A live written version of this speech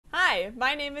Hi,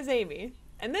 my name is Amy,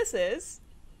 and this is...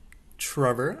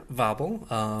 Trevor Vobble.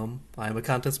 I'm a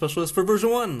content specialist for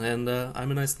Version1, and I'm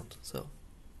in Iceland, so...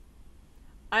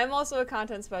 I'm also a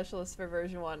content specialist for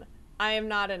Version1. I am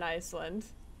not in Iceland,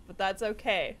 but that's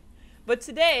okay. But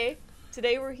today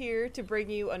we're here to bring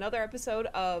you another episode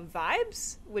of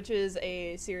V1BES, which is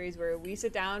a series where we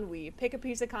sit down, we pick a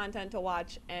piece of content to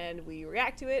watch, and we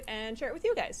react to it and share it with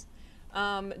you guys.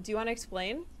 Do you want to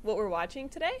explain what we're watching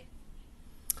today?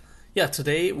 Yeah,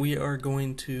 today we are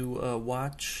going to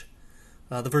watch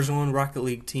the Version1 Rocket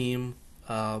League team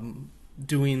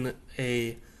doing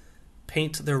a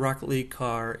paint their Rocket League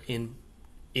car in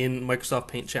Microsoft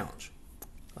Paint Challenge.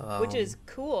 Which is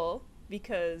cool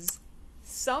because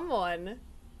someone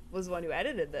was the one who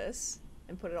edited this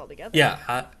and put it all together.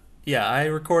 Yeah, I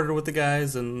recorded it with the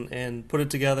guys and put it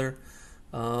together.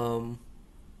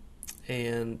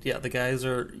 And yeah, the guys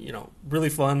are, really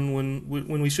fun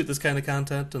when we shoot this kind of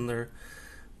content, and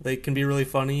they can be really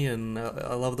funny, and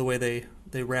I love the way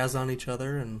they razz on each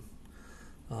other, and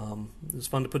it's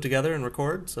fun to put together and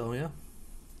record, so yeah.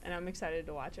 And I'm excited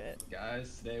to watch it.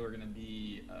 Guys, today we're going to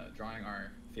be drawing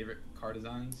our favorite car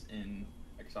designs in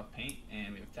Microsoft Paint,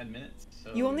 and we have 10 minutes.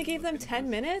 So you only gave them 10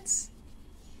 minutes?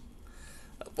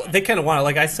 They kind of want it.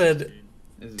 Like I said,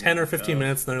 10 or 15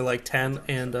 minutes, and they're like 10,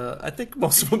 and I think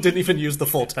most of them didn't even use the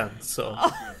full 10, so...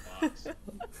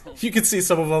 You could see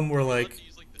some of them were like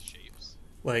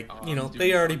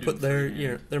they already put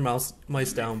their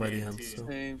mice down by the end, so...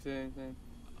 Same.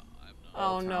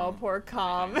 Oh no, poor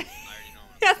Com. He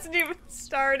hasn't even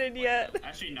started yet.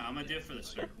 Actually, no, I'm gonna do it for the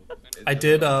circle. I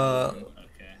did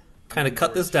kind of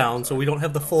cut this down so we don't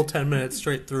have the full 10 minutes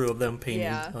straight through of them painting.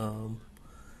 Yeah.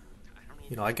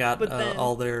 I got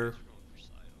all their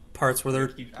parts where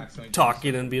they're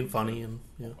talking and being funny, and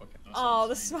yeah. Oh,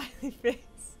 the smiley face.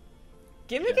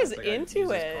 Gimmick is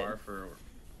into it.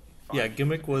 Yeah,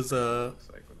 Gimmick was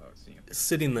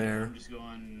sitting there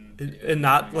and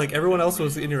not like everyone else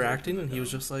was interacting, and he was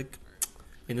just like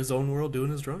in his own world doing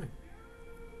his drawing.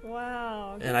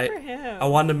 Wow, good and for him. I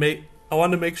wanted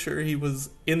to make sure he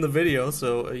was in the video,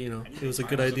 so it was a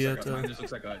good idea to. Mine just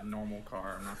looks like a normal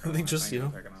car. I'm not I think just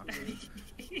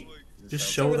just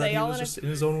So show that he was just in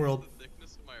his own world.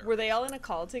 Were they all in a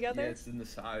call together? Yeah, it's in the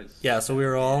size. Yeah, so we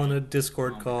were all in a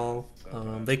Discord call.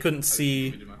 They couldn't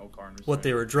see what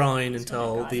they were drawing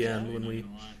until the end when we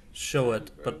show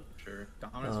it, but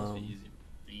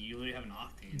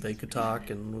they could talk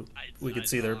and we could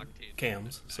see their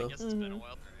cams. So I guess it's been a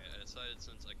while. I decided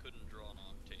since I couldn't draw an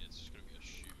octane, it's just gonna be a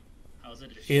shoe. How's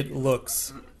it a shoe? it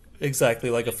looks exactly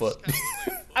like a foot.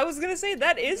 I was gonna say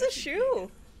that is a shoe.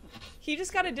 He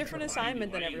just got a different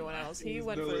assignment than everyone else. He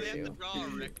went for a shoe.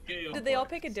 Did they all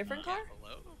pick a different car?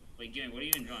 Wait, Gimmick, what are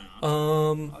you even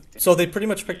drawing? So they pretty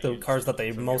much picked the cars that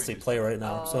they mostly play right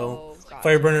now. So gotcha.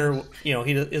 Fireburner, he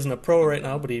isn't a pro right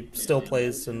now, but he still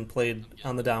plays and played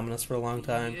on the Dominus for a long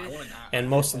time. And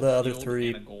most of the other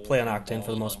three play on Octane for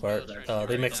the most part.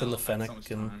 They mix in the Fennec,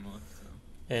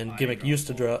 and Gimmick used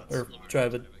to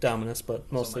drive a Dominus,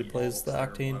 but mostly plays the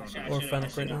Octane or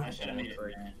Fennec right now.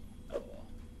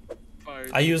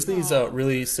 I use these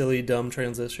really silly, dumb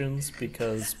transitions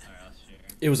because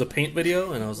it was a paint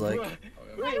video, and I was like...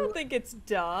 I don't think it's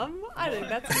dumb. I think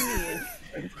that's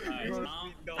mean.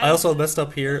 I also messed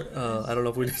up here. I don't know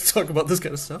if we need to talk about this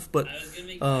kind of stuff, but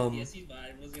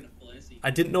I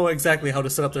didn't know exactly how to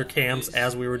set up their cams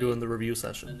as we were doing the review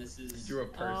session.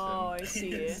 Oh, I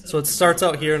see. So it starts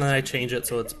out here, and then I change it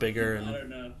so it's bigger.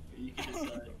 And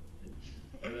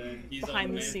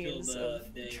Behind the scenes of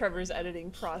Trevor's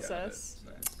editing process.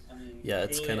 yeah,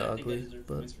 it's kind of ugly,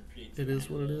 but it is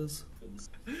what it is.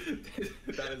 I knew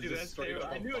it'd be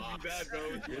bad, bro.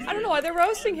 I don't know why they're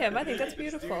roasting him. I think that's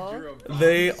beautiful.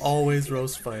 They always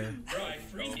roast fire.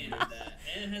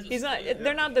 He's not.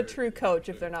 They're not the true coach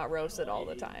if they're not roasted all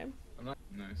the time. Nice.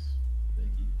 Thank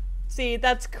you. See,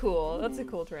 that's cool. That's a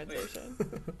cool transition.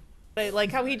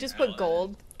 Like how he just put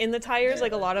gold in the tires.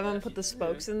 Like a lot of them put the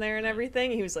spokes in there and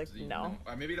everything. He was like, no.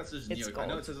 Maybe that's just It's Neo. I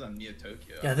know gold. it says on Neo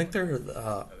Tokyo. Yeah, I think they're.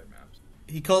 Other maps.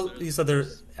 He said they're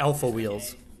alpha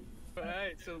wheels.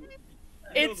 Alright, so...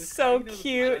 It's so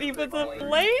cute. He put the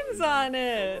flames on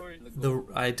it.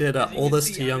 I did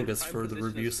oldest to youngest for the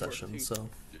review session, so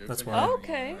that's why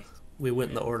Okay. we went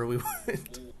in the order we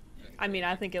went. I mean,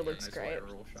 I think it looks Nice great.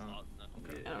 roll shot.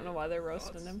 I don't know why they're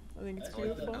roasting him. I think it's I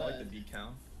like beautiful. the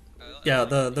decal. Yeah,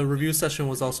 the review session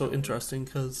was also interesting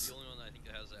because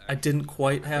I didn't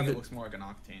quite I have think it it looks more like an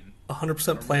Octane.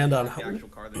 100% planned on The how, actual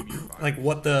car that you buy. like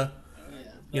what the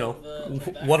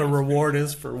what a reward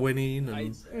is for winning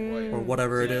and or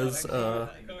whatever it is.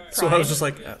 So I was just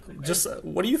like,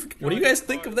 what do you guys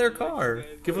think of their car?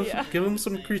 Give them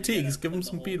some critiques, give them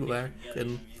some feedback,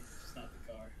 and It's not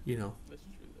the car. you know,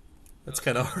 that's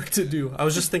kind of hard to do. I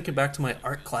was just thinking back to my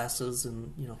art classes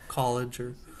in college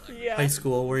or Yeah. high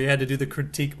school where you had to do the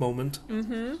critique moment.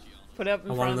 Mm-hmm. Put up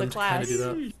in I front wanted of them the to kind class.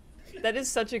 of do that. That is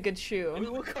such a good I shoe.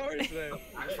 mean, what car is that?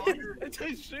 It's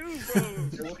a shoe,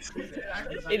 bro.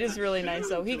 It is really nice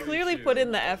though. He clearly put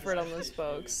in the effort on those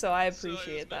folks, so I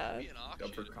appreciate that.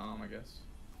 Up for calm, I guess.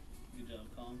 Good job,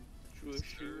 Calm. True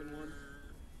shoe in one.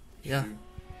 Yeah,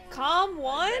 Calm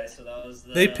one? Okay, so that was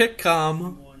the they pick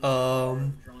Calm.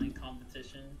 drawing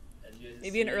competition. As you guys have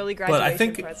Maybe an seen. early But graduation I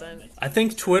think- present. I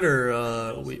think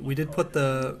Twitter. We did put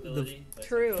the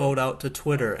True. vote out to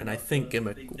Twitter, and I think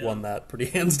Gimmick won that pretty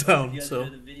hands down. If you guys So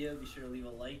enjoyed the video, be sure to leave a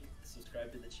like,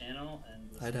 subscribe to the channel, and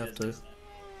we'll I'd see you have guys to- next time.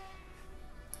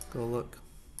 go look.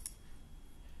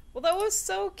 Well, that was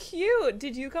so cute.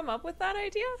 Did you come up with that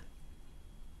idea?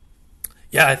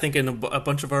 Yeah, I think in a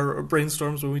bunch of our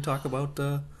brainstorms when we talk about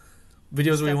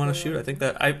videos we want to Definitely shoot, one. I think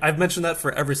that I've mentioned that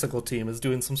for every single team is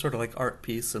doing some sort of like art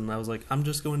piece, and I was like, I'm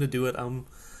just going to do it.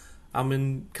 I'm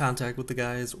in contact with the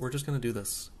guys. We're just going to do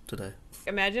this today.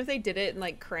 Imagine if they did it in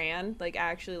like crayon, like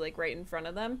actually like right in front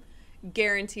of them.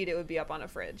 Guaranteed it would be up on a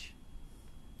fridge.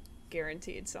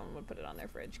 Guaranteed someone would put it on their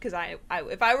fridge. Because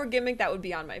if I were Gimmick, that would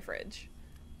be on my fridge.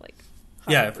 Like,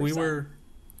 100%. Yeah, if we were,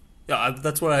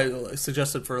 that's what I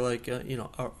suggested for like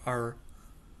our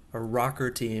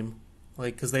rocker team,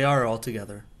 like because they are all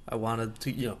together. I wanted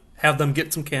to have them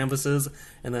get some canvases,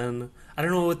 and then I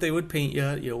don't know what they would paint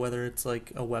yet. Whether it's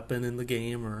like a weapon in the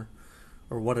game or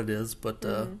what it is, but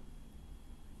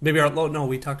maybe our no.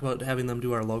 We talked about having them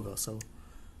do our logo, so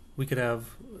we could have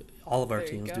all of our There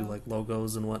you teams go. do like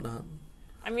logos and whatnot.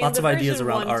 I mean, lots the of ideas Version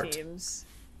around 1 art. teams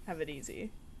have it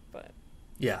easy. But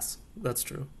Yes, that's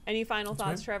true. any final That's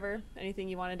thoughts, right. Trevor? Anything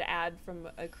you wanted to add from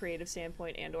a creative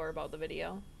standpoint and/or about the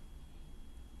video?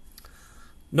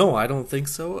 No, I don't think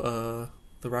so.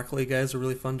 The RocketLeague guys are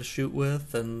really fun to shoot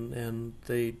with, and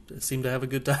they seem to have a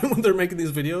good time when they're making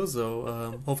these videos.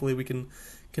 So hopefully we can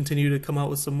continue to come out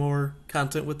with some more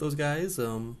content with those guys.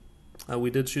 We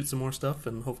did shoot some more stuff,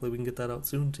 and hopefully we can get that out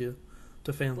soon to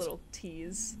fans. Little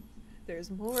tease. There's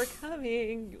more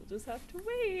coming. You'll just have to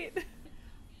wait.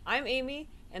 I'm Amy,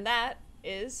 and that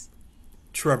is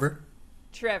Trevor.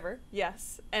 Trevor.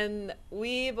 Yes, and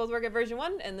we both work at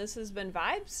Version1, and this has been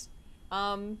Vibes.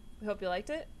 We hope you liked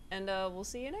it, and we'll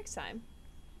see you next time.